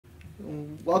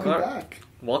Welcome back.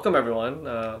 Welcome, everyone.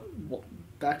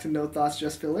 Back to No Thoughts,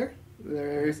 Just Filler.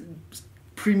 There's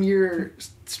premier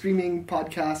streaming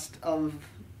podcast of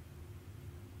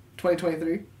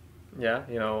 2023. Yeah,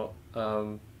 You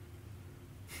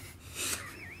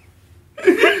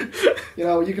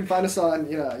can find us on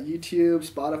YouTube,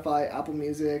 Spotify, Apple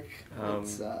Music.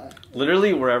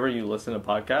 literally wherever you listen to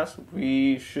podcasts,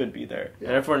 we should be there. Yeah.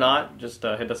 And if we're not, just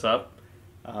hit us up.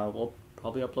 We'll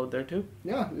probably upload there too.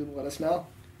 Yeah, let us know.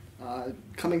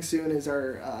 Coming soon is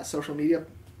our social media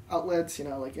outlets,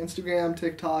 like Instagram,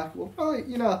 TikTok. We'll probably,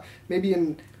 maybe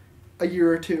in a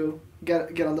year or two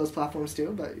get on those platforms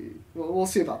too, but we'll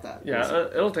see about that. Yeah,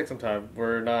 it'll take some time.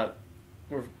 We're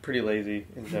pretty lazy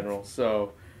in general,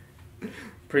 so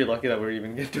pretty lucky that we're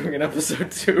even doing an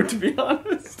episode 2, to be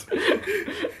honest.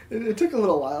 It took a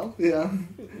little while, yeah.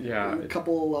 Yeah. A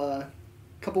couple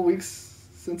weeks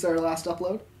since our last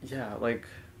upload. Yeah,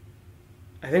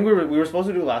 I think we were supposed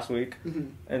to do it last week, Mm-hmm.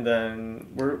 and then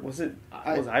was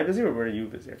I busy or were you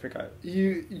busy? I forgot.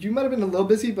 You might have been a little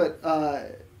busy, but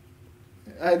I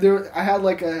had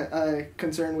a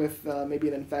concern with maybe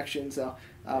an infection, so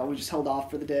we just held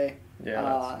off for the day.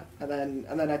 Yeah. And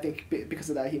then I think because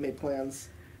of that he made plans.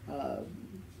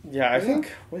 I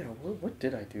think. Wait, what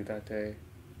did I do that day?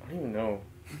 I don't even know.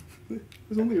 It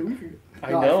was only a week ago.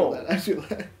 I know. I feel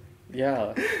that.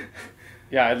 Yeah.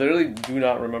 Yeah, I literally do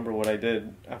not remember what I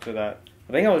did after that.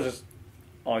 I think I was just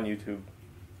on YouTube.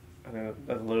 I mean,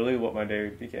 that's literally what my day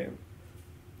became.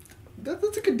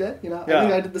 That's a good day, Yeah. I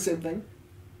think I did the same thing.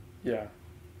 Yeah.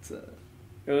 It's, It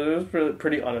was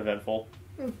pretty uneventful.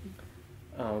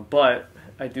 But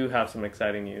I do have some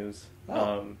exciting news.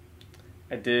 Oh.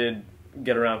 I did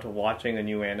get around to watching a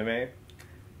new anime.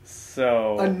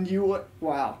 So... a new...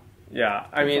 Wow. Yeah,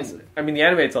 I Impressive. mean the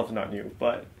anime itself is not new,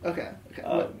 but... Okay.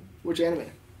 Which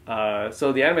anime?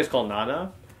 So the anime is called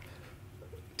Nana.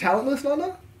 Talentless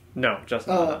Nana? No, just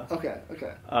Nana. Okay.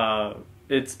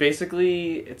 It's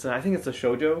basically I think it's a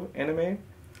shoujo anime.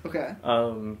 Okay.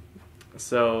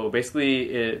 So basically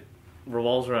it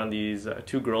revolves around these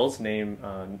two girls named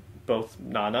both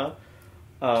Nana.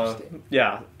 Interesting.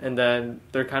 Yeah, and then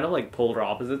they're kind of like polar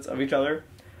opposites of each other.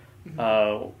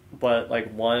 Mm-hmm.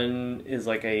 But one is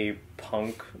like a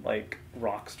punk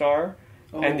rock star,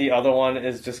 Oh. and the other one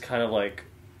is just kind of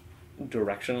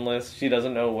directionless. She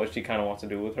doesn't know what she kind of wants to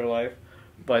do with her life,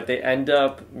 but they end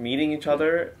up meeting each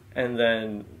other and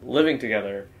then living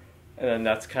together, and then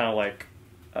that's kind of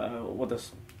what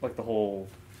this the whole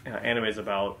anime is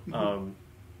about. Mm-hmm.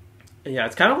 Yeah,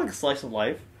 it's kind of like a slice of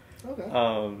life. Okay.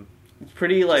 It's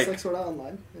pretty Just like Sword Art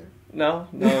Online. Yeah.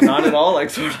 No, not at all like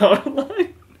Sword Art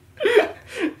Online.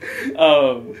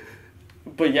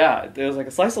 But yeah, there's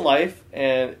a slice of life,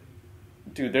 and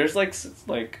dude, there's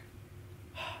it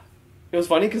was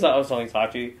funny because I was telling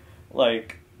Sachi all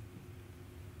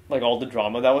the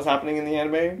drama that was happening in the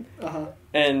anime,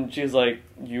 and she's like,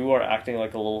 "You are acting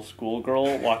like a little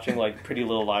schoolgirl watching Pretty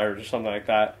Little Liars or something like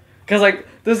that."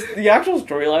 Because the actual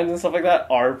storylines and stuff like that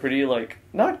are pretty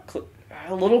not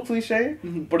a little cliche,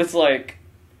 Mm-hmm. but it's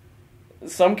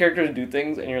some characters do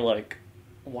things and you're like,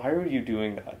 why are you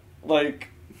doing that?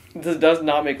 This does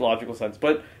not make logical sense.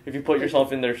 But if you put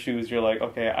yourself in their shoes, you're like,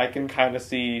 okay, I can kind of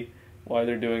see why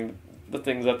they're doing the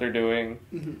things that they're doing.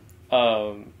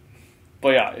 Mm-hmm. But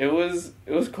yeah, it was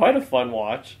quite a fun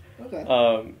watch.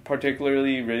 Okay.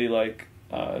 Particularly really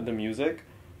the music.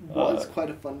 Was quite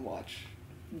a fun watch.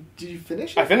 Did you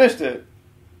finish it? I finished it.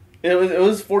 It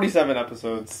was 47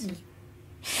 episodes.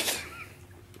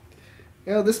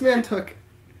 This man took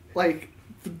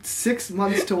 6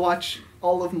 months to watch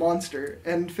all of Monster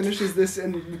and finishes this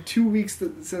in 2 weeks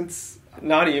since.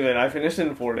 Not even. I finished it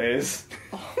in 4 days.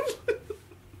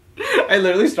 I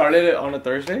literally started it on a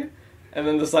Thursday, and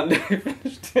then the Sunday I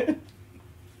finished it.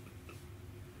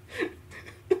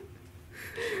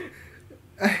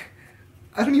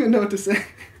 I don't even know what to say.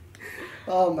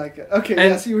 Oh my god.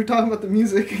 Okay, so you were talking about the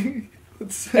music.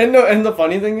 And the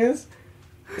funny thing is,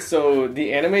 so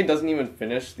the anime doesn't even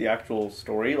finish the actual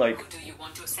story. Do you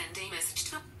want to send a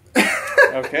message to?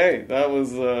 Okay, that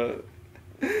was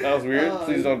weird.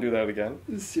 Please don't do that again.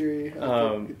 Siri.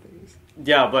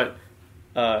 Yeah, but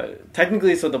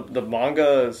technically, so the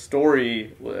manga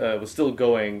story was still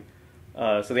going.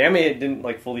 So the anime didn't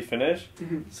like fully finish.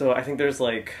 Mm-hmm. So I think there's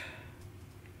like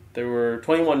there were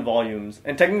 21 volumes,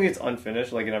 and technically it's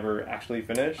unfinished. Like it never actually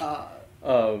finished.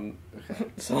 Okay.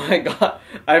 So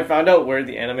I found out where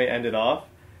the anime ended off,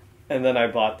 and then I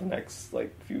bought the next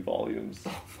like few volumes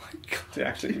Oh my god. to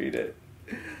actually read it.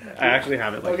 I actually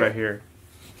have it like Okay. right here.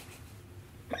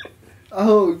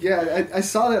 Oh yeah, I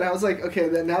saw that. And I was like, okay,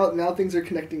 then now things are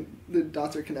connecting the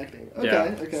dots are connecting. Okay,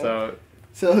 Yeah. okay.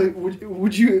 So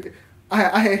would you?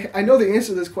 I know the answer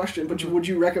to this question, but would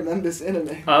you recommend this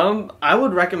anime? I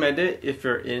would recommend it if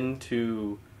you're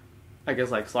into, I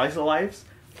guess, like slice of lives.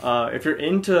 If you're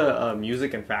into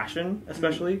music and fashion,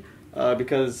 especially,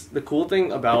 because the cool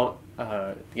thing about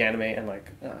the anime and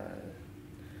like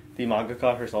the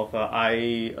mangaka herself,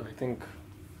 I think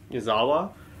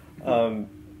Yazawa,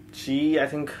 she I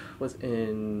think was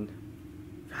in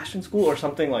fashion school or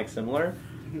something like similar.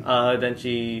 Then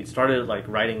she started like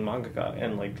writing mangaka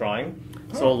and like drawing.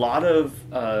 So a lot of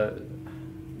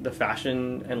the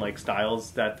fashion and like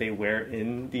styles that they wear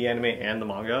in the anime and the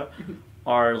manga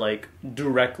are like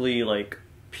directly like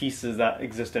pieces that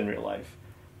exist in real life.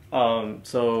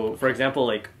 So for example,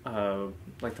 like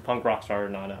the punk rock star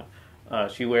Nana,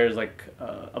 she wears like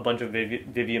a bunch of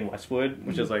Vivienne Westwood,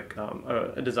 which is like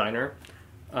a designer,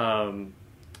 and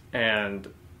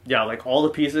yeah, like all the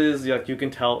pieces like you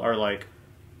can tell are like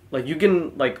you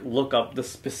can like look up the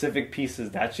specific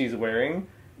pieces that she's wearing.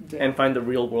 Damn. And find the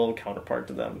real world counterpart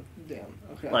to them. Damn.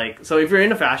 Okay. Like, so if you're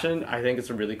into fashion, I think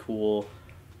it's a really cool,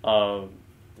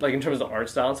 like in terms of art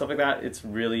style and stuff like that, it's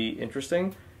really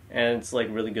interesting. And it's like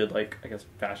really good, like, I guess,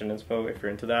 fashion inspo if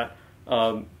you're into that.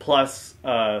 Plus,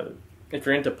 if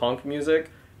you're into punk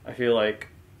music, I feel like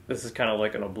this is kind of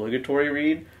like an obligatory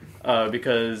read,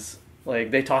 because like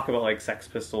they talk about like Sex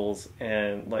Pistols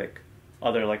and like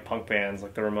other like punk bands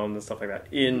like the Ramones and stuff like that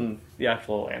in the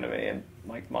actual anime and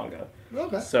like manga.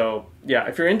 Okay. So yeah,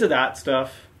 if you're into that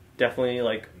stuff, definitely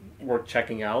like worth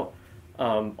checking out.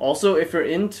 Also, if you're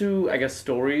into, I guess,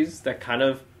 stories that kind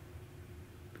of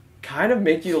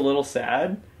make you a little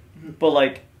sad, but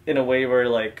like in a way where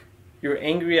like you're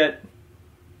angry at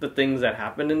the things that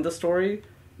happen in the story,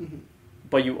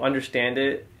 but you understand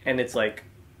it, and it's like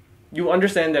you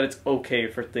understand that it's okay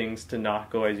for things to not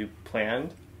go as you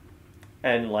planned,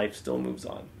 and life still moves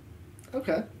on.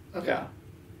 Okay. Okay. Yeah.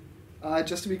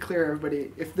 Just to be clear,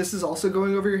 everybody, if this is also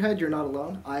going over your head, you're not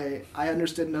alone. I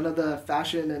understood none of the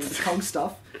fashion and punk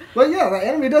stuff, but yeah, the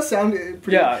anime does sound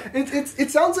pretty. Yeah. It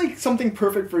sounds like something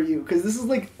perfect for you because this is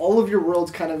like all of your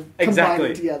worlds kind of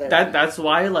combined together. That's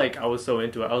why like I was so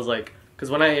into it. I was like,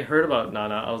 because when I heard about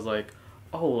Nana, I was like,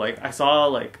 oh, like I saw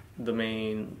like the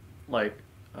main like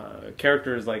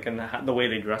characters like and the way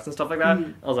they dress and stuff like that.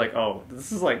 I was like, oh,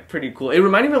 this is like pretty cool. It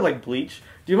reminded me of like Bleach.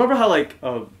 Do you remember how like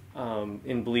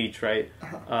in Bleach, right?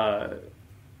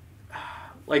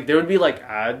 Like there would be like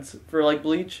ads for like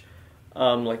Bleach,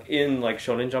 like in like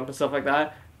Shonen Jump and stuff like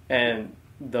that, and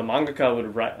the mangaka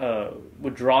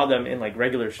would draw them in like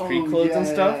regular street clothes and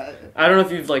stuff. Yeah. I don't know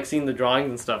if you've like seen the drawings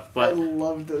and stuff, but I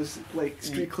love those like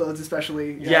street clothes,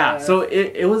 especially. Yeah, so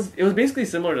it was basically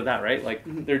similar to that, right? Like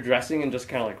they're dressing in just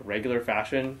kind of like regular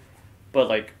fashion, but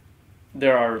like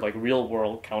there are like real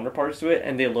world counterparts to it,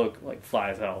 and they look like fly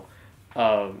as hell.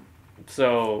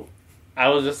 So I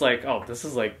was just like, oh, this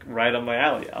is like right up my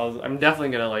alley. I'm definitely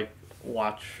gonna like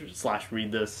watch /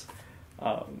 read this.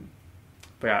 But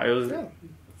yeah,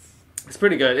 it's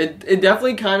pretty good. It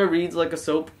definitely kind of reads like a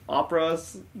soap opera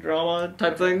drama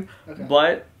type thing. Okay.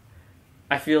 But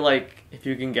I feel like if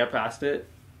you can get past it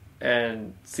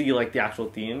and see like the actual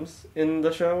themes in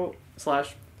the show /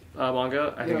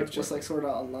 manga, I think it's just like Sword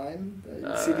Art Online.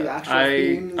 See the actual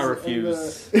themes. I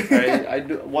refuse. I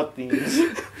do what themes?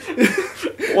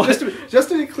 Just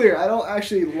to be clear, I don't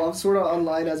actually love Sword Art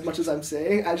Online as much as I'm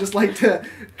saying. I just like to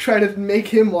try to make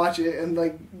him watch it and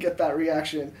like get that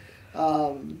reaction.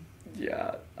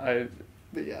 Yeah,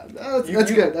 But yeah, that's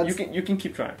good. You can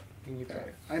keep trying.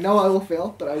 I know I will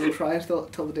fail, but I will try till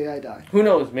the day I die. Who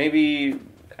knows? Maybe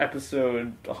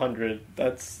episode 100.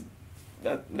 That's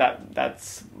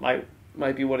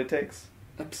might be what it takes.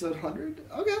 Episode 100.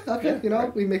 Okay. Yeah,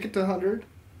 we make it to 100.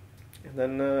 And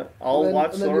then I'll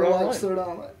watch Sword Art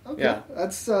Online. Okay. Yeah.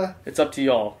 That's it's up to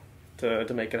y'all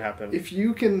to make it happen. If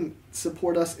you can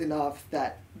support us enough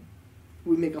that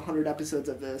we make 100 episodes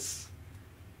of this.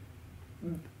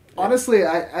 Honestly,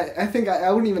 I think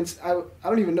I wouldn't even I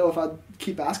don't even know if I'd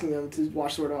keep asking them to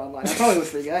watch Sword Art Online. I probably would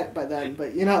forget by then,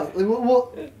 but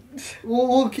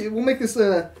we'll make this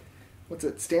what's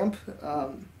it, stamp?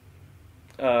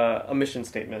 A mission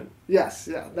statement. Yes,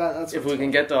 yeah. That's if we can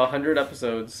get to 100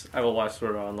 episodes, I will watch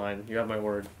Sword Art Online. You have my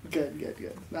word. Good.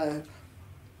 Now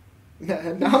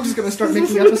I'm just gonna start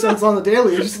making episodes on the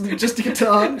daily just to get to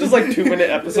 100. Just like 2-minute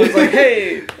episodes. Like,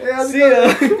 hey, see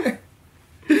ya.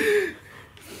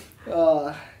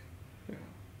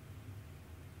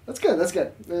 That's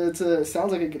good. It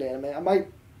sounds like a good anime. I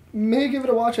may give it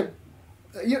a watch.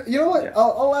 You know what? Yeah.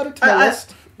 I'll add it to my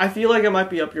list. I feel like it might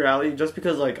be up your alley just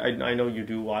because like I know you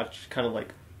do watch kind of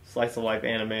like slice of life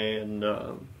anime and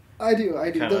I do.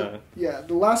 Kinda-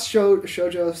 The last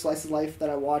shoujo slice of life that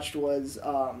I watched was,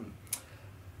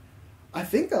 I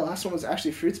think the last one was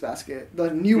actually Fruits Basket, the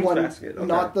new Fruits one, Basket, okay.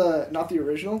 not the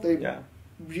original. They Yeah.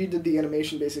 redid the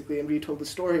animation basically and retold the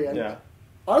story. And Yeah.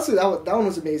 honestly, that one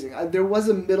was amazing. There was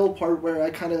a middle part where I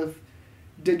kind of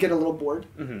did get a little bored.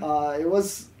 Mhm. It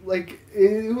was like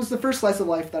it was the first slice of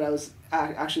life that I was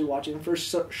actually watching,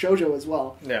 first shoujo as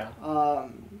well. Yeah.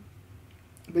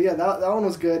 But yeah, that one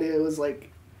was good. It was like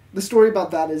the story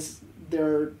about that is there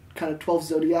are kind of 12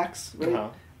 zodiacs, right? Uh-huh.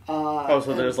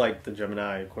 So and- there's like the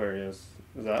Gemini, Aquarius.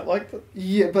 Is that like the?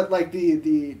 yeah, but like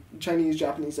the Chinese,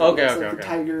 Japanese Okay, zodiacs, okay, like the okay.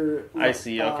 tiger, I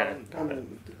see, okay, got it.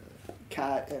 and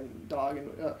cat and dog and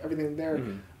everything there.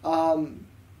 Mhm.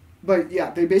 But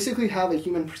yeah, they basically have a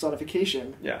human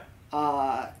personification Yeah.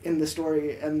 in the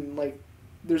story, and like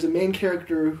there's a main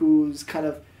character who's kind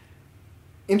of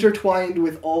intertwined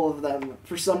with all of them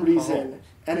for some reason,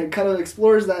 and it kind of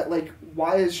explores that, like,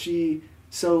 why is she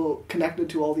so connected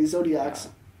to all these zodiacs,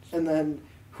 and then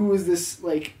who is this,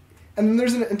 like, and then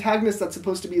there's an antagonist that's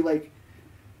supposed to be like,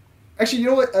 actually, you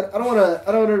know what, I don't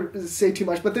want to say too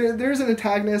much, but there's an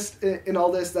antagonist in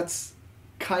all this that's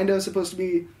kind of supposed to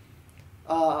be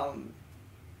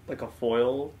Like a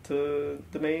foil to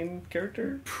the main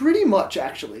character. pretty much,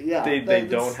 actually, yeah. They That's-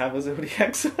 don't have a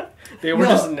zodiac. They were No.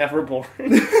 just never born.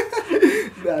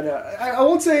 no, I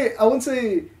won't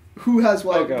say who has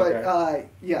what, Okay, but okay.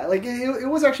 yeah, like it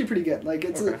was actually pretty good. Like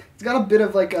it's Okay. it's got a bit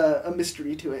of like a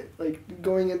mystery to it, like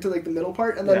going into like the middle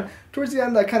part, and then Yeah. towards the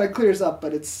end that kind of clears up,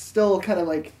 but it's still kind of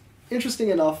like interesting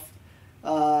enough.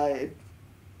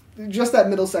 Just that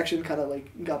middle section kind of like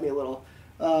got me a little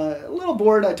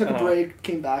bored. I took a Uh-huh. break,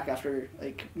 came back after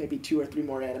like maybe 2 or 3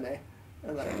 more anime,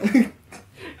 and then.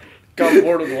 Got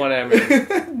bored with one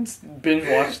anime. Binge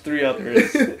watched 3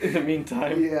 others in the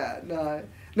meantime. Yeah, no.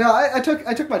 I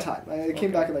took my time. I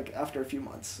came back like after a few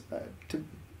months to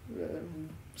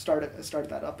start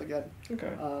that up again.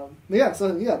 Okay. Yeah,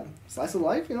 so yeah, slice of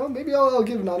life. You know, maybe I'll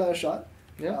give Nana a shot.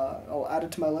 Yeah. I'll add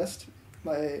it to my list.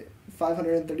 My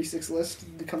 536 list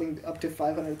coming up to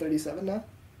 537 now.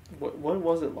 What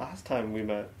was it last time we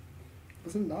met?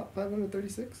 Wasn't it not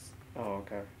 536? Oh,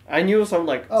 okay. I knew it was something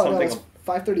like Oh something. no, it's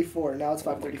 534. Now it's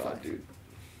Oh my 535. God, dude.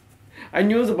 I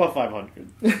knew it was above 500.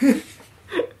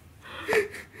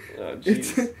 Oh,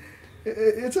 It's jeez.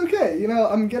 it's okay. You know,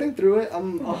 I'm getting through it.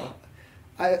 I'm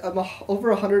over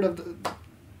 100 of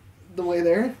the way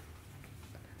there.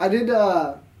 I did.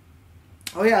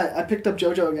 Oh yeah, I picked up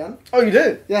JoJo again. Oh, you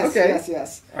did? Yes, Okay.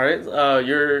 yes. All right.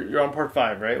 You're on part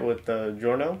 5, right, with the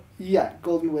Giorno? Yeah,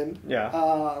 Golden Wind.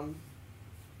 Yeah.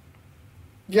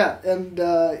 Yeah, and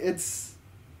it's,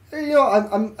 you know,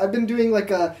 I've been doing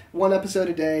like one episode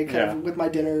a day, kind Yeah. of with my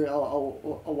dinner.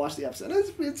 I'll watch the episode.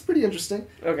 It's pretty interesting.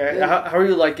 Okay. Yeah. How are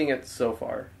you liking it so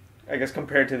far? I guess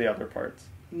compared to the other parts.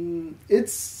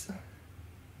 It's.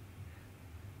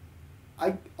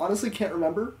 I honestly can't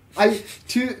remember. I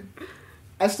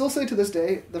still say to this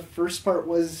day the first part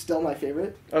was still my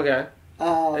favorite. Okay.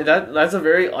 Um, That's a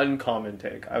very uncommon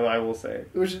take. I will say.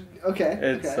 which okay.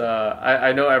 It's okay.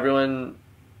 I know everyone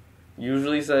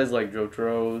usually says like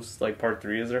Jotaro's like part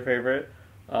 3 is their favorite.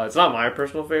 It's not my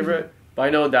personal favorite, but I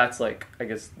know that's like I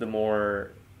guess the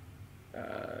more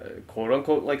quote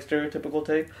unquote like stereotypical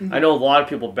take. Mhm. I know a lot of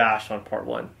people bash on part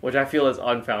 1, which I feel is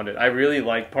unfounded. I really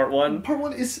like part 1. Part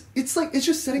 1 is it's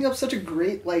just setting up such a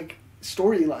great like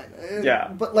storyline. Yeah.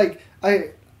 But like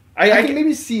I I can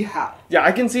maybe see how. Yeah,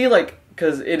 I can see like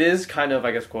because it is kind of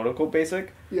I guess quote unquote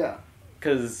basic. Yeah.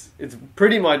 Because it's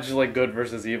pretty much like good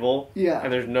versus evil. Yeah.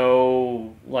 And there's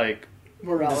no like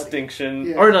Morality. distinction,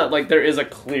 Yeah. or not like there is a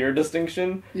clear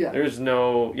distinction. Yeah. There's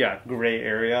no gray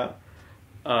area,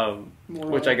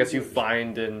 which I guess you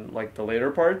find in like the later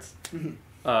parts. Mhm.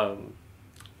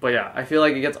 But yeah, I feel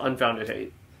like it gets unfounded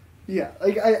hate. Yeah,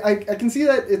 like I can see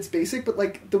that it's basic, but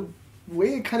like the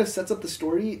way it kind of sets up the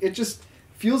story, it just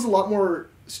feels a lot more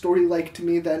story-like to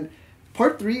me than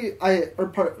part 3.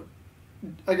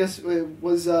 I guess it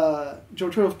was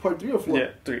Jotaro's part 3 or 4. Yeah,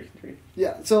 three.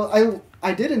 Yeah, so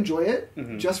I did enjoy it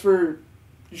Mhm. just for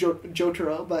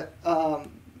Jotaro, but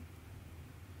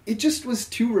it just was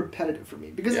too repetitive for me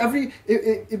because Yeah.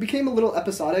 it became a little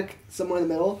episodic somewhere in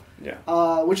the middle,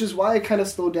 Yeah. which is why I kind of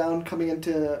slowed down coming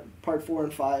into part 4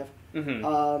 and 5.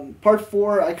 Mm-hmm. Part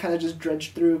 4 I kind of just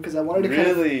dredged through because I wanted to kind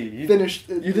Really? of finish.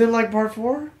 You didn't like part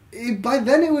 4? By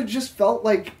then it just felt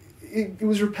like it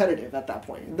was repetitive at that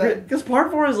point. Because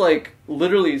part 4 is like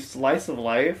literally slice of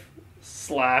life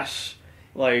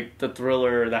 / like the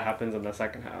thriller that happens in the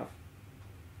second half.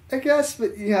 I guess,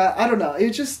 but yeah, I don't know.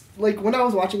 It just like when I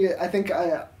was watching it, I think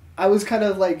I was kind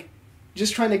of like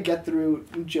just trying to get through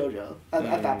JoJo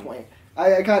at that point.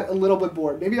 I got a little bit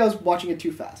bored. Maybe I was watching it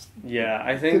too fast. Yeah,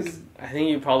 I think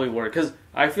you probably were, because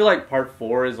I feel like part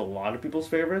 4 is a lot of people's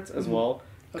favorites as well,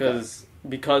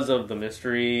 because of the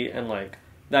mystery and like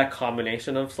that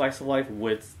combination of slice of life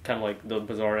with kind of like the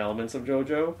bizarre elements of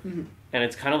JoJo, and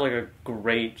it's kind of like a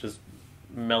great just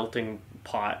melting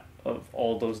pot of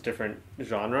all those different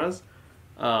genres.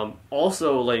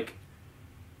 Also, like,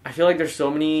 I feel like there's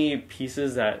so many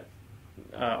pieces that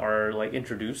are like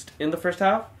introduced in the first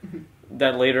half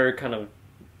that later kind of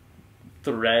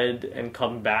thread and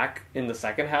come back in the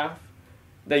second half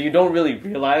that you don't really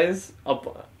realize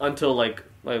up until like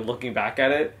looking back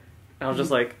at it. And I was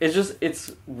just like,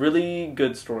 it's really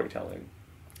good storytelling.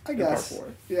 I guess.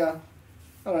 Yeah.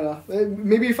 I don't know.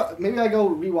 Maybe I go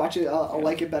rewatch it, I'll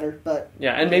like it better. But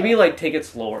yeah, and maybe like take it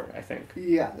slower, I think.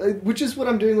 Yeah, which is what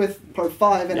I'm doing with part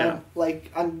 5, and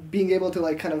I'm being able to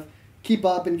like kind of keep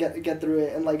up and get through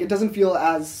it, and like it doesn't feel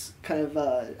as kind of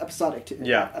episodic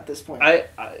at this point. I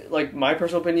like, my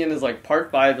personal opinion is like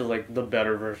part 5 is like the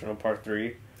better version of part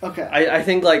 3. Okay. I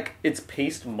think like it's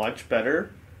paced much better.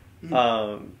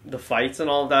 The fights and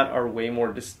all of that are way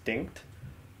more distinct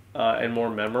and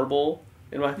more memorable,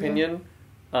 in my opinion.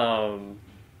 And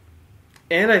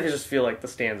I just feel like the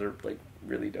stands are like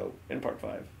really dope in part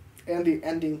 5. And the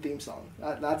ending theme song.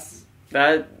 That's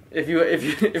that. If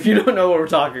you don't know what we're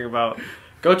talking about,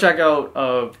 go check out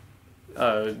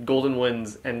Golden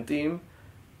Wind's end theme.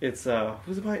 It's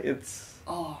who's it by? It's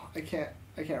I can't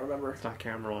remember. It's not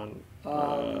Cameron.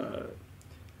 Golden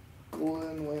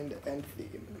Wind end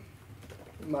theme.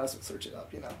 Might as well search it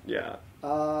up, you know. Yeah.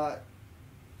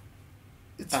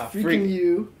 It's Freaking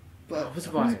You. But who's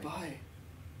it by?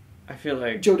 I feel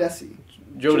like Jodeci.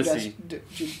 Jodeci.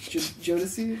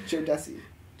 Jodeci.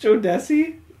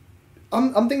 Jodeci?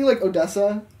 I'm thinking like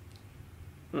Odessa.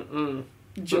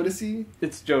 Jodeci.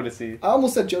 It's Jodeci. I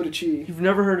almost said Jodici. You've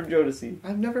never heard of Jodeci?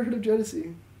 I've never heard of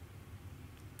Jodeci.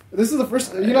 This is the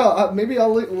first. You know, maybe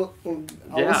I'll listen more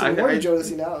to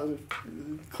Jodeci now.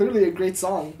 Clearly a great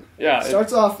song. Yeah.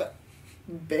 Starts off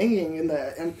banging in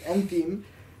the end theme.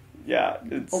 Yeah,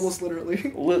 it's almost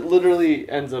literally. Literally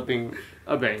ends up being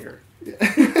a banger. Yeah.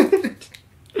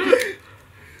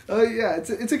 Yeah,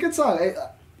 it's a good song.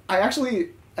 I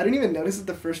didn't even notice it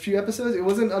the first few episodes. It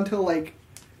wasn't until like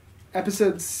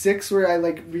episode 6 where I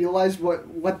like realized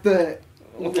what the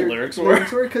lyrics were.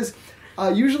 Because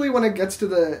usually when it gets to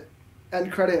the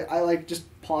end credit, I like just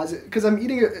pause it because I'm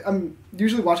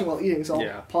usually watching while eating, so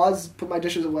I'll pause, put my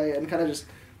dishes away, and kind of just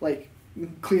like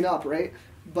clean up, right?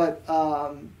 But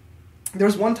there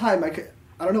was one time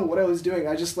I don't know what I was doing.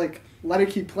 I just like let it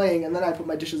keep playing, and then I put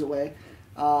my dishes away.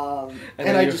 And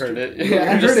then I just heard it.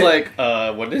 Yeah, You're just like,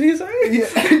 what did he say? Yeah,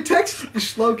 I text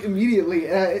Shloke immediately,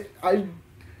 and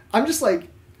I'm just like,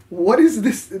 what is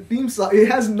this theme song?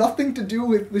 It has nothing to do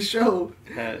with the show.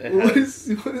 What is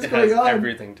going on?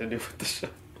 Everything to do with the show.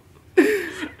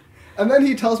 And then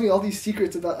he tells me all these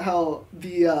secrets about how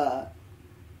the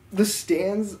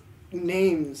stands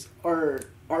names are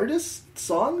artist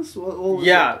songs. What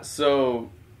yeah. So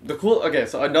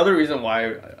so another reason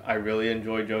why I really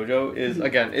enjoy JoJo is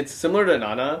again, it's similar to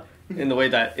Nana in the way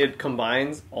that it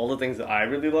combines all the things that I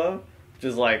really love, which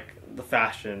is like the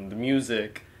fashion, the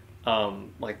music,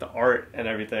 like the art and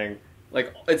everything.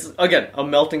 Like it's again a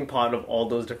melting pot of all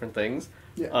those different things.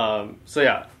 Yeah. So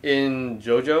yeah, in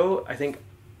JoJo, I think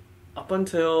up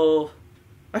until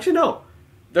actually no,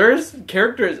 there's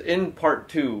characters in part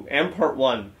 2 and part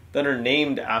 1 that are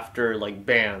named after like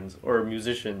bands or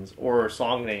musicians or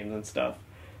song names and stuff.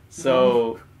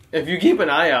 So if you keep an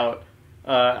eye out,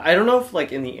 I don't know if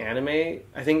like in the anime,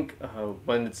 I think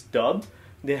when it's dubbed,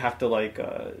 they have to like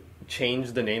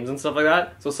change the names and stuff like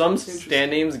that. So some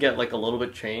stand names get like a little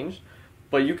bit changed,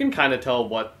 but you can kind of tell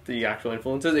what the actual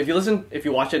influence is. If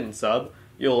you watch it in sub,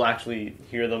 you'll actually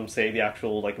hear them say the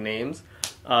actual like names.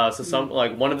 So some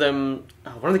like one of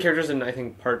the characters in I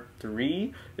think part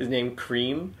 3 is named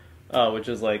Cream, which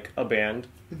is like a band,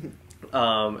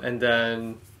 and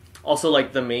then also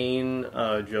like the main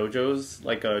JoJo's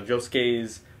like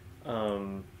Josuke's,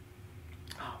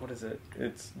 what is it?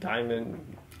 It's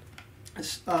Diamond.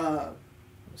 Star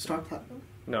Platinum.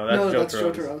 No, that's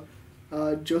Jotaro.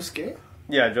 Josuke.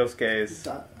 Yeah, Josuke's.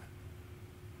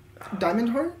 Diamond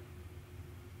Heart.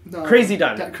 No, Crazy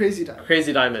Diamond. Crazy Diamond.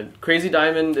 Crazy Diamond. Crazy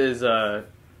Diamond is a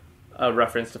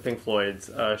reference to Pink Floyd's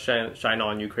 "Shine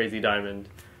On You, Crazy Diamond,"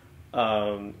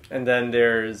 and then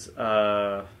there's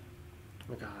oh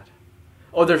my god,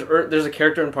 there's a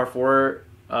character in part 4,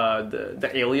 the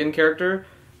alien character,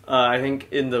 I think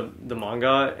in the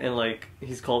manga, and like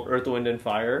he's called Earth, Wind, and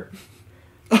Fire.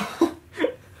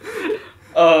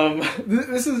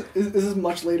 This is this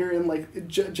much later in like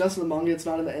just in the manga. It's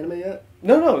not in the anime yet.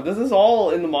 No, this is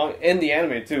all in the manga and the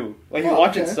anime too. Like you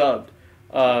watch it subbed.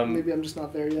 Maybe I'm just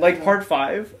not there yet. Like part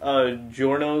 5,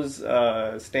 Giorno's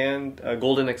stand,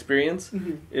 Golden Experience,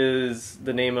 is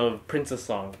the name of Princess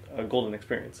Song, Golden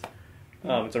Experience.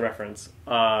 It's a reference.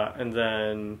 And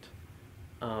then,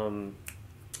 Bruno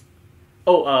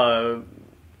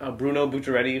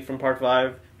Bucciaretti from part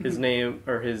 5, his name,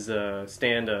 or his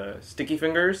stand, Sticky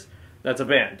Fingers, that's a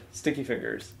band, Sticky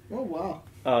Fingers. Oh,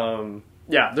 wow.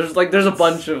 Yeah, there's a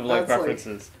bunch of like That's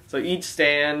references. So each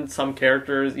stand, some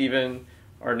characters even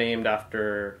are named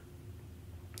after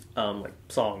like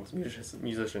songs,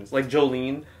 musicians. Like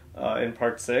Jolene in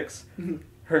part 6,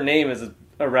 her name is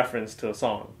a reference to a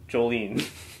song, Jolene.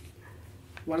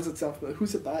 Why does it sound familiar?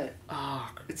 Who's it by?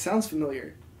 Ah, It sounds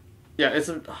familiar, yeah, it's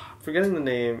forgetting the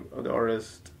name of the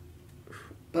artist.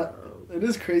 but it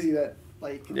is crazy that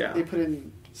like Yeah. they put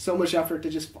in so much effort to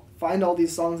just find all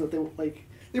these songs that they like.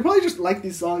 They probably just like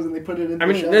these songs and they put it in. I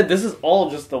mean, this is all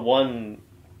just the one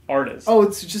artist. Oh,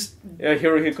 it's just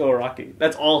Hirohiko Araki.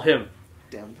 That's all him.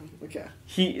 damn. Okay,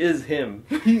 He is him.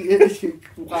 he is.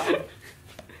 Wow.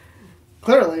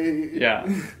 Clearly, Yeah.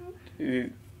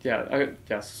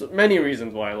 So many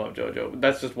reasons why I love JoJo, but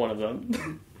that's just one of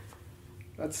them.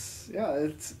 It's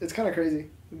kind of crazy.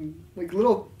 Like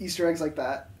little Easter eggs like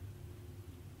that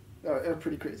are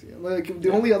pretty crazy. Like the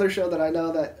only other show that I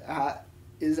know that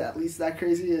is at least that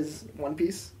crazy is One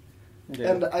Piece.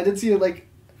 Yeah. And I did see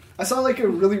I saw like a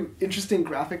really interesting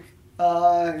graphic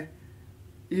today,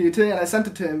 and I sent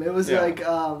it to him. It was like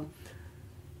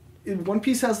One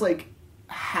Piece has like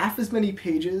half as many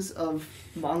pages of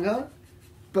manga,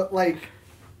 but like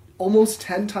almost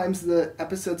 10 times the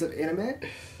episodes of anime,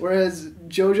 whereas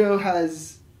JoJo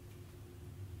has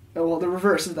the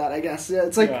reverse of that, I guess. Yeah,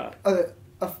 it's like a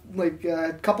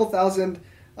couple thousand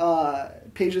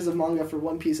pages of manga for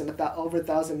One Piece and over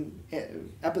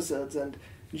 1,000 episodes, and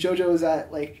JoJo is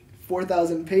at like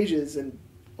 4,000 pages and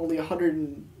only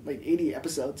 180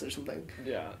 episodes or something.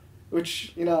 Yeah.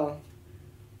 Which,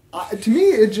 to me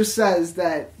it just says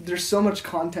that there's so much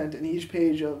content in each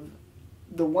page of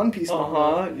the One Piece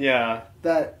manga Yeah.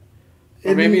 that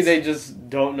Or maybe they just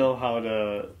don't know how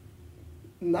to.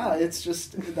 Nah, it's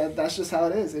just that's just how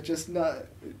it is. It's just not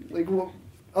like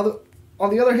on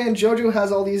the other hand, JoJo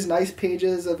has all these nice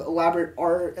pages of elaborate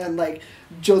art and like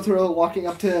Jotaro walking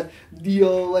up to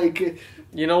Dio like,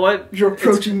 You know what? you're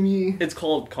approaching me. It's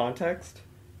called context.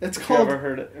 It's Have called. you ever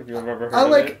heard it? Have you ever heard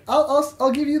of it?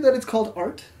 I'll give you that it's called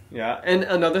art. Yeah, and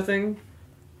another thing,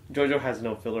 JoJo has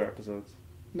no filler episodes.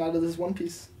 Not of this One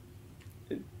Piece.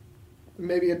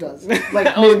 Maybe it does. Like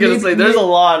I was gonna say, there's a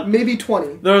lot. Maybe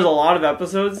 20. There's a lot of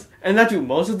episodes, and that too.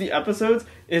 Most of the episodes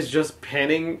is just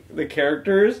panning the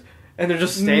characters, and they're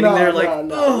just standing there like,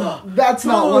 no. That's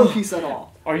not Ugh. One Piece at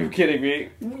all. Are you kidding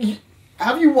me?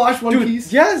 Have you watched One Dude,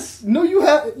 Piece? yes. No, you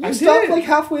have. You I stopped did. like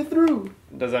halfway through.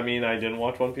 Does that mean I didn't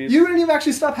watch One Piece? You didn't even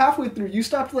actually stop halfway through. You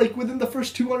stopped like within the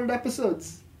first 200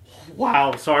 episodes.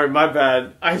 Wow, sorry, my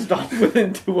bad. I stopped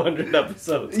within 200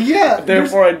 episodes. Yeah.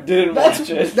 Therefore, I didn't watch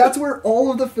it. That's where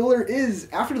all of the filler is.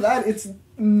 After that, it's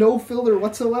no filler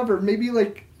whatsoever. Maybe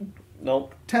like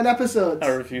Nope. 10 episodes. I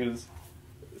refuse.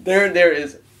 There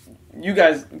is. You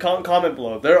guys comment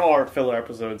below. There are filler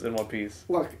episodes in One Piece.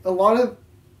 Look, a lot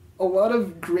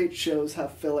of great shows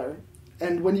have filler,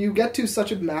 and when you get to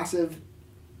such a massive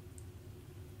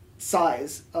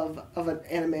size of an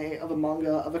anime, of a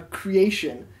manga, of a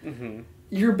creation,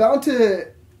 you're bound to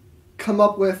come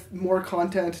up with more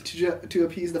content to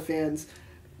appease the fans,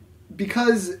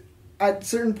 because at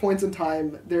certain points in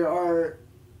time there are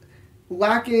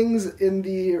lackings in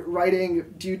the writing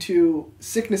due to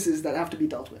sicknesses that have to be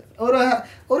dealt with.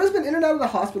 Oda's been in and out of the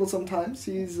hospital sometimes.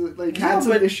 He's like had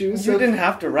some issues. You didn't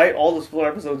have to write all those filler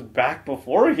episodes back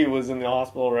before he was in the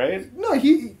hospital, right? No,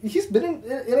 he's been in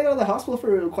and out of the hospital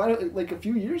for quite a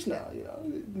few years now.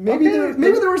 Maybe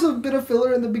there was a bit of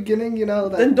filler in the beginning.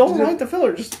 That Then don't write the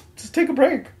filler. Just take a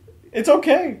break. It's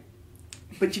okay.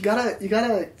 But you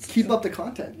gotta keep up the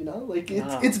content.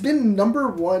 It's been number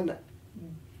one.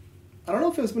 I don't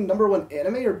know if it's been number one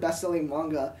anime or best-selling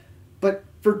manga, but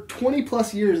for 20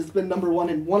 plus years it's been number one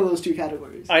in one of those two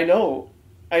categories. I know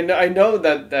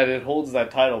that it holds that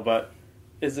title, but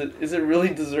is it really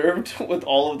deserved with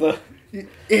all of the? It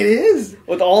is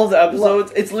with all of the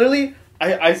episodes. It's literally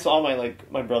I saw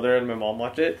my brother and my mom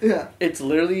watch it. Yeah, it's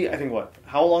literally I think what?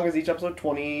 How long is each episode?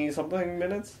 20 something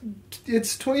minutes.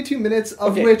 It's 22 minutes,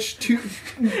 of Okay. which 3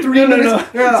 No.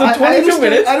 minutes. So 22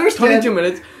 minutes. I understand. 22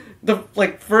 minutes. The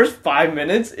first 5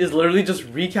 minutes is literally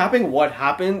just recapping what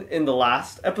happened in the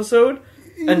last episode,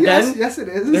 And then yes, it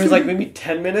is. there's like maybe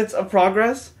 10 minutes of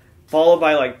progress, followed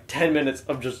by like 10 minutes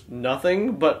of just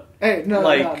nothing, but hey, no,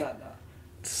 like, no.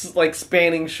 Like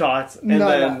spanning shots, and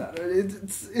No.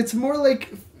 It's more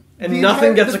like and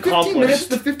nothing gets the 15 accomplished. Minutes,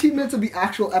 the 15 minutes of the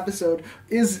actual episode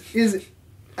is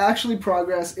actually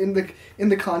progress in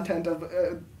the content of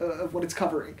what it's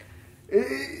covering.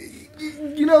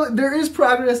 You know, there is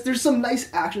progress. There's some nice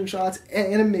action shots.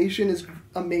 Animation is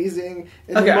amazing.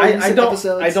 In Okay, the more recent I don't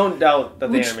episodes, I don't doubt that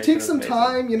the which animation takes is some amazing.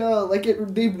 time. You know, like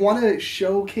they want to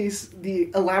showcase the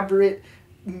elaborate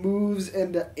moves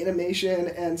and animation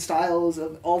and styles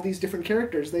of all these different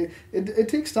characters. It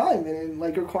takes time and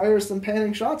like requires some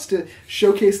panning shots to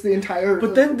showcase the entire.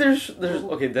 But then there's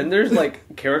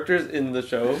like characters in the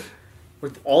show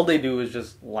where all they do is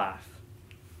just laugh,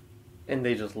 and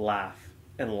they just laugh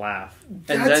and laugh,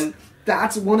 and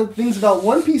that's one of the things about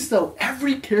One Piece though.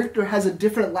 Every character has a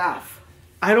different laugh.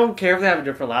 I don't care if they have a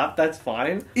different laugh. That's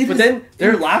fine. It but is then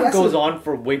their laugh impressive. goes on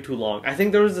for way too long. I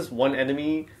think there was this one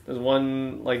enemy, there's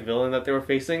one like villain that they were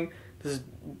facing. This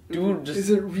dude just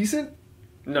Is it recent?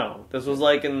 no. This was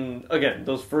like in again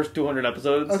those first 200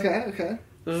 episodes. Okay.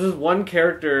 There's this one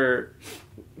character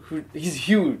who he's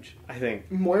huge. I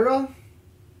think. Moira?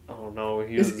 Oh no,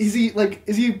 he Is was, he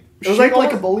shaped was like,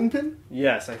 like a bowling pin?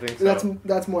 yes, I think so.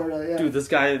 That's Moira. Yeah. Dude, this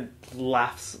guy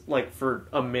laughs like for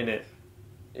a minute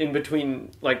in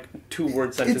between like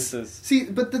 2-word sentences. See,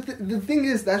 but the thing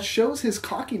is that shows his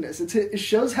cockiness. It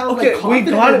shows how Okay, like,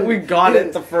 we confident got it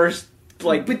is. the first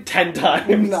like But- 10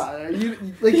 times. Nah,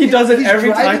 like He does it he's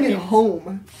every time driving he- it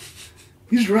home.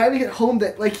 He's driving it home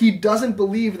that like he doesn't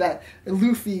believe that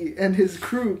Luffy and his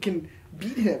crew can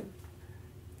beat him,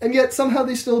 and yet somehow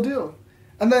they still do.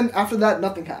 And then after that,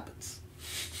 nothing happens.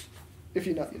 If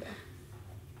you know, you know.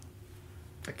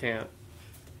 I can't.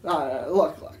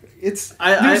 Look. It's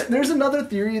I- there's another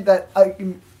theory that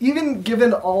even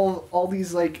given all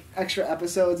these like extra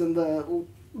episodes and the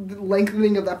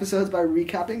lengthening of episodes by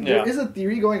recapping, Yeah. there is a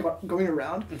theory going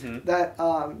around Mhm. that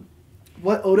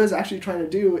what Oda is actually trying to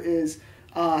do is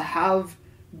have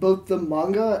both the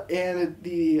manga and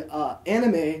the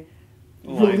anime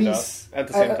Lined release up at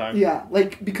the same time. Yeah,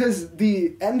 like because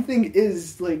the end thing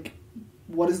is like,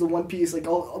 what is the One Piece like?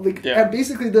 All like Yeah.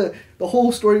 basically the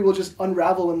whole story will just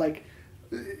unravel and like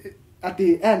at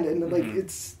the end, and like Mhm.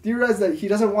 it's theorized that he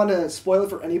doesn't want to spoil it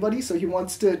for anybody, so he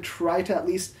wants to try to at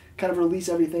least kind of release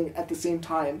everything at the same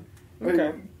time, or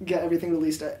Okay. get everything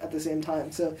released at the same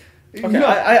time. So, Okay, you know,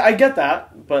 I get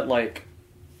that, but like,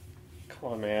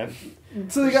 come on, man.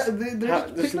 so they got they're How,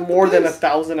 just there's picking up the more than pace.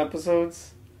 1,000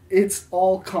 episodes. It's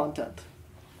all content.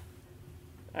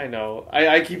 I know.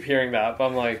 I keep hearing that, but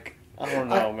I'm like, I don't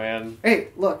know, I- man. Hey,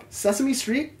 look, Sesame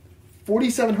Street,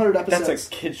 4,700 episodes. That's a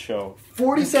kid show. You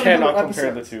 4,700 cannot episodes.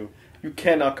 compare the two. You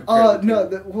cannot compare the two.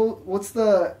 No, what's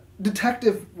the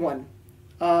detective one?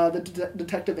 The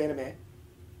detective anime.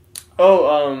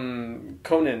 Oh,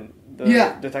 Conan.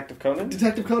 Yeah. Detective Conan?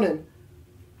 Detective Conan.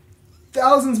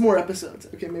 Thousands more episodes.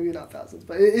 Okay, maybe not thousands,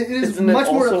 but it is Isn't much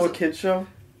it more also a episodes. kid show?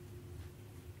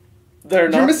 They're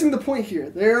You're not. missing the point here.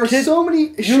 There are Kid- so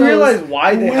many shows. You realize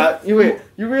why they with- have.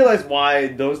 You realize why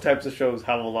those types of shows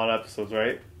have a lot of episodes,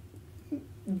 right?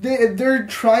 They're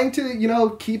trying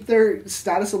to, keep their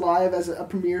status alive as a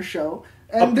premiere show.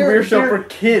 And A premiere show they're- for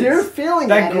kids They're failing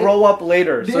that at it. grow up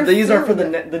later. So They're these are for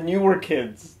failing at the newer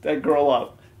kids that grow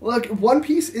up. Look, One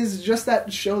Piece is just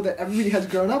that show that everybody has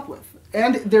grown up with.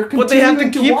 And they're But they have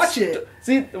continuing to to keep watch it.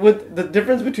 See, with the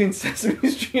difference between Sesame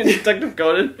Street and Detective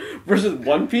Conan versus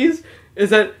One Piece is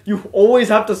that you always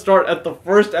have to start at the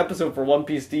first episode for One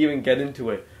Piece to even get into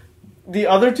it. The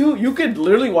other two, you could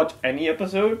literally watch any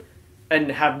episode and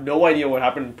have no idea what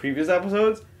happened in previous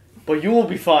episodes, but you will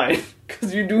be fine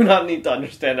because you do not need to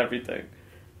understand everything.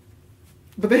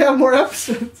 But they have more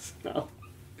episodes. No.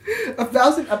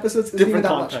 1,000 episodes isn't even Different that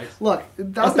much. context. Look,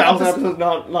 1,000 episodes,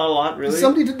 not a lot, really.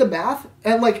 Somebody did the math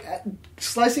and like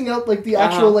slicing out like the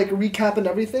actual Uh-huh. like recap and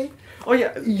everything. Oh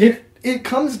yeah, It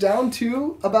comes down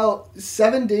to about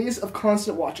 7 days of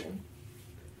constant watching.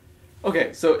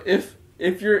 okay. So if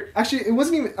you're Actually, it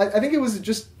wasn't even. I think it was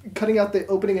just cutting out the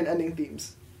opening and ending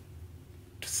themes.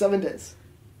 7 days.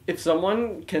 if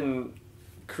someone can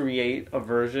create a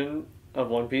version of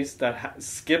One Piece that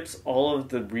skips all of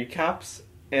the recaps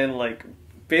and like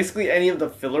basically any of the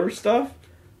filler stuff,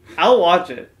 I'll watch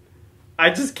it. I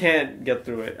just can't get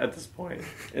through it at this point.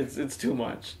 It's too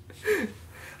much.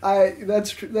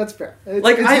 That's true. That's fair. It's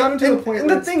gotten to a point and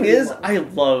where the it's thing pretty is, long. I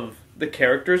love the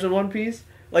characters in One Piece.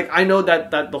 Like I know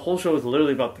that the whole show is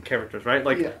literally about the characters, right?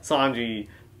 Like Yeah. Sanji,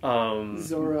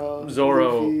 Zoro,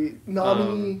 Zoro, Luffy,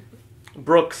 Nami,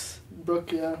 Brooks.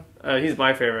 Brook. Yeah. He's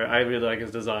my favorite. I really like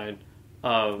his design.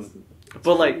 But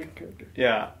like, character.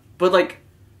 yeah, but like,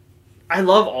 I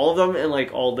love all of them and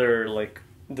like all their like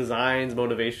designs,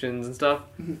 motivations, and stuff.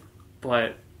 Mhm.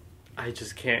 But I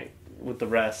just can't with the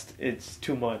rest. It's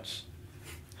too much.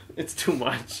 It's too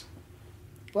much.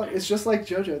 But it's just like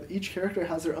JoJo. Each character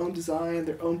has their own design,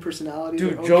 their own personality.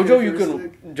 Dude, their own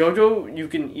JoJo you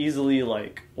can easily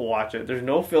like watch it. There's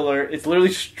no filler. It's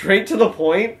literally straight to the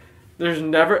point. There's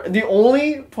never the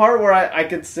only part where I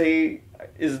could say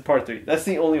is part 3. That's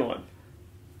the only one.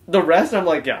 The rest I'm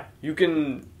like, yeah, you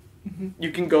can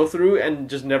go through and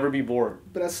just never be bored.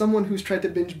 But as someone who's tried to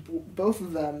binge both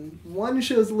of them, one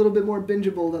show is a little bit more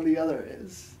bingeable than the other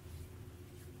is.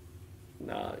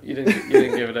 Nah, you didn't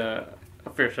give it a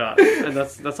fair shot, and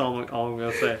that's all I'm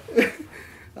gonna say.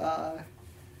 No,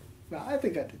 I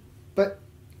think I did, but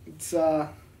it's yeah,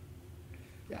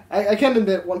 I can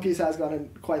admit One Piece has gotten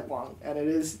quite long, and it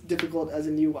is difficult as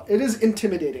a it is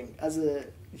intimidating as a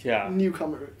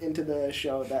newcomer into the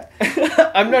show. That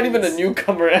I'm not even a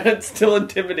newcomer, and it still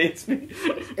intimidates me.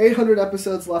 800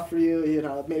 episodes left for you. You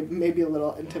know, maybe a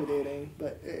little intimidating,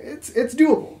 but it's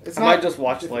doable. I might just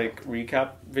watch like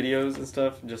recap videos and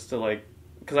stuff just to like.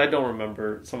 Because I don't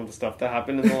remember some of the stuff that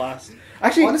happened in the last...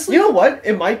 Actually, honestly, you know what?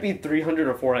 It might be 300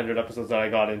 or 400 episodes that I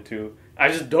got into. I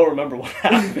just don't remember what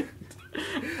happened.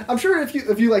 I'm sure if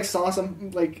you like saw some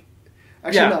like...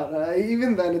 Actually, no.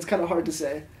 Even then, it's kind of hard to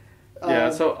say. Yeah,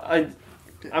 so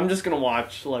I'm just going to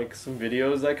watch like some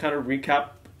videos that kind of recap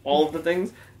all of the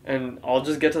things. And I'll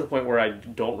just get to the point where I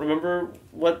don't remember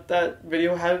what that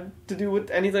video had to do with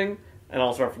anything. And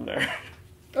I'll start from there.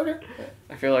 Okay.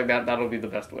 I feel like that'll be the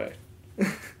best way.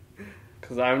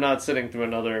 Because I'm not sitting through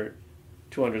another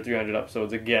 200, 300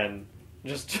 episodes again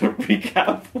just to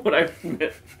recap what I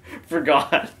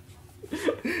forgot.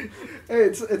 Hey,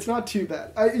 it's not too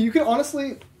bad. You can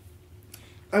honestly,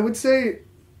 I would say,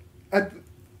 it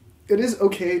is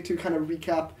okay to kind of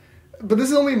recap. But this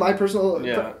is only my personal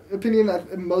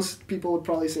opinion. Most people would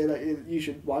probably say that you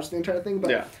should watch the entire thing.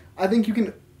 But I think you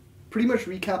can pretty much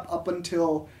recap up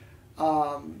until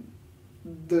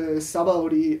the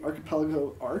Sabaody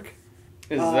Archipelago arc.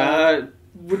 Is that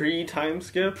pre-time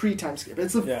skip? Pre-time skip.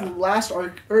 It's the last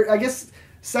arc, or I guess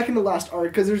second to last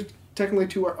arc, because there's technically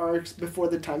 2 arcs before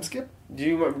the time skip. Do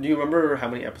you remember how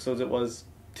many episodes it was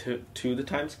to the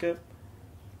time skip?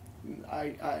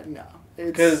 No.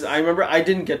 Because I remember I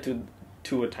didn't get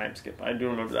to a time skip. I do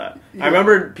remember that. Yeah. I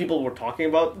remember people were talking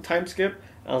about the time skip.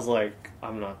 I was like,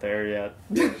 I'm not there yet.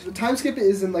 The time skip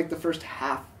is in like the first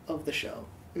half of the show.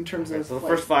 In terms of so the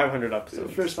first 500 episodes.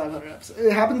 The first 500 episodes.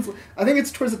 It happens. I think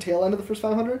it's towards the tail end of the first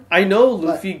 500. I know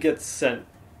Luffy gets sent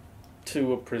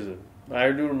to a prison.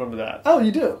 I do remember that. Oh,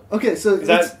 you do? Okay, so is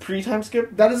that pre-time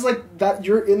skip? That is like that.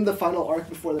 You're in the final arc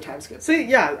before the time skip. See,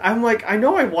 yeah, I'm like, I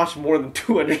know I watched more than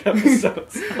 200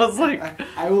 episodes. I was like,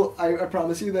 I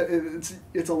promise you that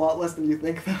it's a lot less than you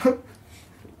think, though. Oh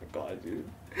my god, dude.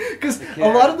 Because a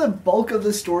lot of the bulk of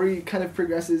the story kind of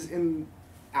progresses in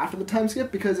after the time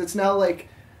skip, because it's now like.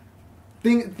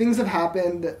 Things have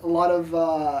happened. A lot of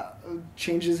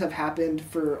changes have happened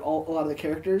for a lot of the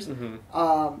characters,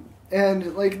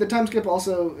 and like the time skip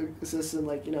also assists in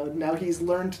like now he's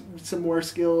learned some more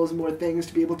skills, more things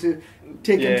to be able to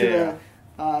take him to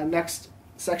the next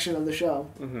section of the show,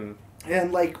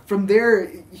 and like from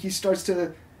there he starts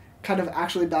to kind of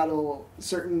actually battle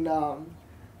certain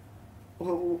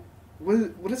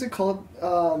what is it called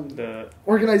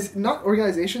not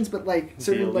organizations but like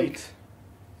certain like.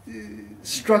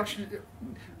 Structure.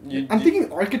 I'm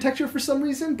thinking architecture for some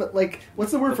reason, but like,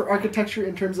 what's the word for architecture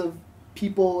in terms of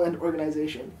people and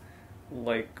organization?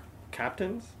 Like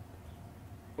captains,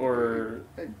 or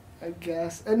I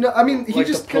guess. No, I mean he like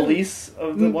just the police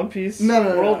of the One Piece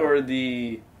world, or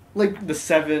the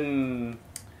 7.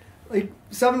 Like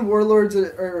 7 warlords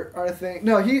are a thing.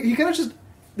 No, he kind of just.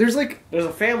 There's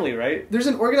a family, right? There's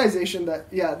an organization that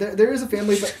there is a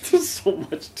family, but there's so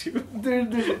much too.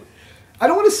 I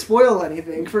don't want to spoil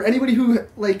anything for anybody who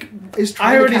like is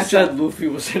trying. I already to catch said up. Luffy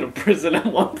was in a prison at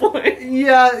one point.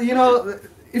 Yeah,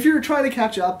 if you're trying to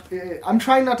catch up, I'm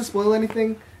trying not to spoil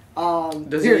anything.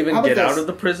 Does he even get out of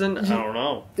the prison? I don't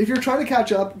know. If you're trying to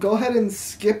catch up, go ahead and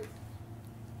skip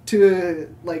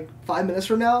to like 5 minutes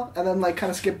from now, and then like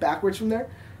kind of skip backwards from there.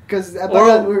 Because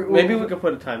maybe we could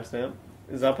put a timestamp.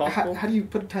 Is that possible? How do you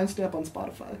put a timestamp on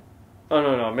Spotify? Oh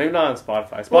no, maybe not on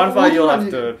Spotify. Spotify, you'll have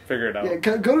to figure it out. Yeah,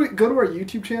 go to our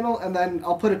YouTube channel, and then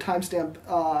I'll put a timestamp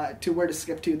to where to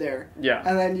skip to there. Yeah,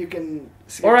 and then you can.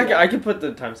 Skip or I can put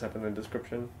the timestamp in the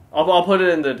description. I'll put it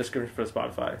in the description for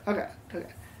Spotify. Okay,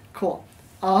 cool.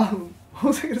 What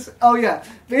was I gonna say? Oh yeah,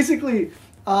 basically,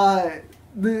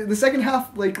 the second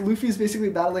half, like Luffy's basically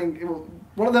battling.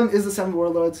 one of them is the Seven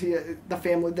Warlords. The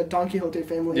family, the Don Quixote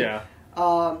family. Yeah.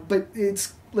 But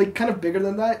it's like kind of bigger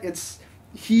than that.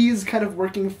 He's kind of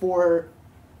working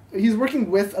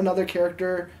with another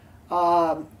character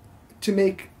to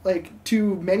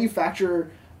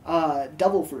manufacture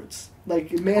devil fruits,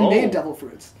 like man-made devil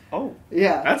fruits. Oh.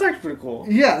 Yeah. That's actually pretty cool.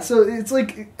 Yeah, so it's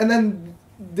like, and then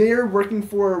they're working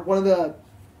for one of the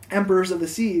emperors of the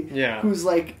sea. Yeah. Who's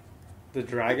like the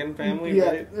dragon family. Yeah.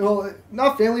 Right? Well,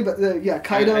 not family, but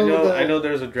Kaido. I know.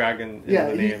 There's a dragon in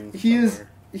the name. His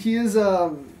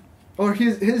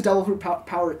devil fruit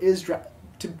power is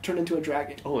to turn into a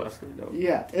dragon. Oh, that's pretty dope.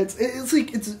 Yeah, it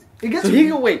gets.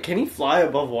 So can he fly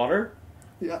above water?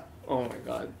 Yeah. Oh my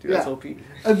god, dude, that's OP.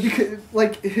 Because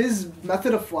like his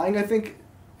method of flying, I think,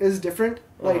 is different.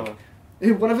 Like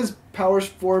one of his powers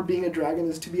for being a dragon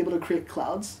is to be able to create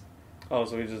clouds. Oh,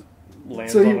 so he just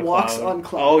lands. So he walks on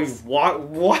clouds. Oh,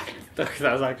 what? That's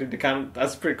actually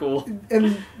that's pretty cool.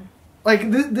 And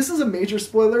like this is a major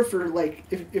spoiler for like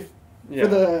if for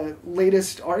the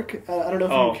latest arc. I don't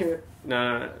know if you care.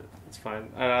 No, it's fine.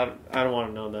 I don't want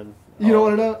to know then. You don't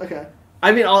want to know? Okay.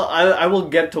 I mean, I will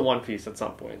get to One Piece at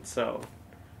some point. So,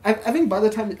 I think by the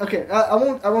time I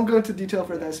won't go into detail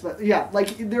for this, but yeah,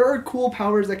 like there are cool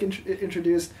powers that get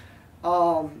introduced,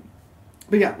 but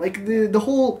yeah, like the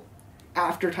whole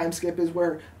after time skip is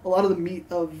where a lot of the meat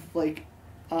of like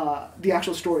the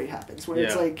actual story happens, where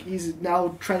it's like he's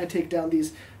now trying to take down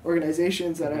these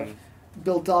organizations that have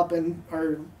built up and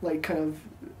are like kind of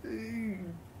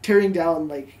tearing down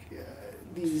like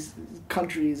these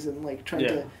countries and like trying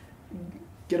to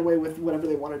get away with whatever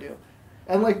they want to do.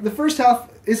 And like the first half,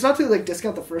 it's not to like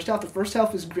discount the first half. The first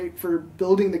half is great for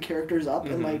building the characters up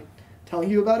and like telling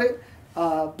you about it.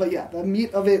 But yeah, the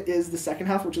meat of it is the second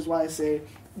half, which is why I say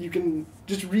you can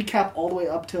just recap all the way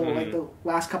up till like the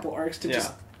last couple arcs to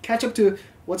just catch up to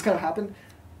what's kind of happened.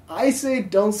 I say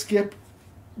don't skip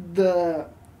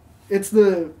it's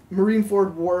the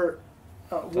Marineford War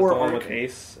war arc with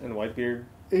Ace and Whitebeard.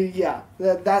 Yeah,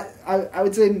 that I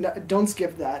would say don't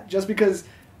skip that, just because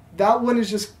that one is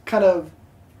just kind of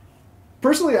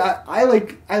personally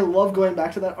I love going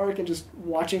back to that arc and just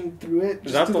watching through it.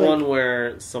 Is that the one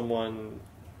where someone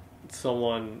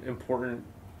important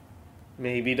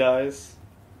maybe dies?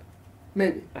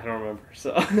 Maybe. I don't remember.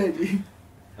 So maybe.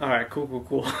 All right,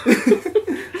 cool.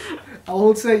 I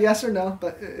won't say yes or no,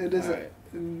 but it is. Right.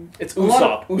 It's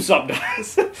Usopp. Usopp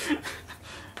dies.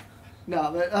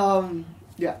 No, but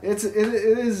yeah, it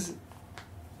is.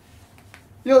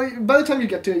 You know, by the time you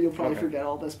get to it, you'll probably forget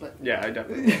all this. But yeah, I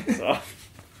definitely will, so.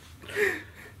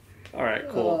 All right,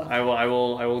 cool. I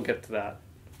will get to that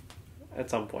at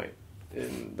some point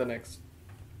in the next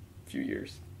few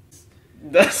years.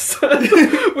 That's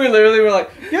we literally were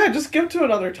like, yeah, just skip to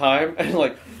another time,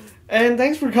 and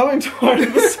thanks for coming to our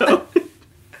episode.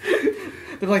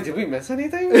 They're like, did we miss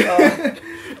anything?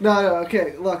 No,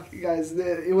 okay. Look, guys,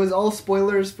 it was all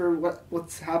spoilers for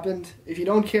what's happened. If you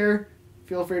don't care,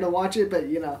 feel free to watch it. But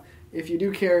if you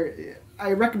do care,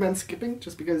 I recommend skipping,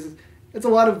 just because it's a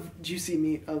lot of juicy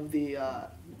meat of the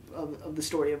of the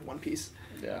story of One Piece.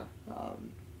 Yeah.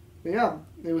 But yeah,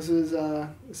 this is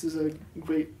a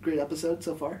great episode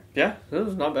so far. Yeah, this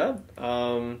was not bad.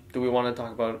 Do we want to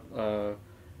talk about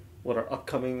what our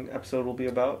upcoming episode will be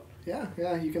about?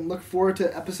 Yeah, you can look forward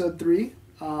to episode 3,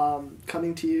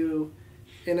 coming to you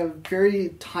in a very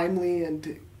timely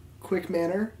and quick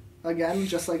manner, again,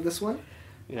 just like this one.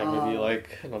 Yeah, maybe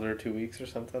like another 2 weeks or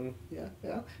something. Yeah.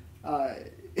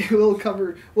 We'll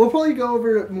probably go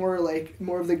over more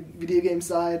of the video game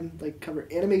side, like cover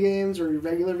anime games or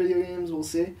regular video games, we'll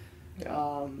see.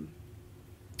 Yeah.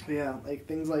 Like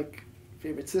things like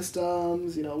favorite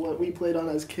systems, what we played on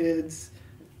as kids.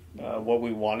 What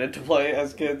we wanted to play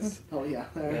as kids. Oh yeah,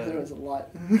 there was a lot.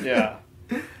 Yeah.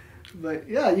 But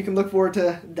yeah, you can look forward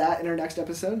to that in our next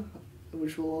episode,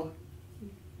 which will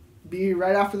be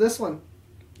right after this one.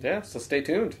 Yeah, so stay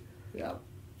tuned. Yeah.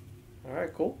 All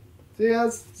right, cool. See you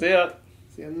guys. See ya.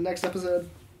 See you in the next episode.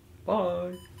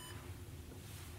 Bye.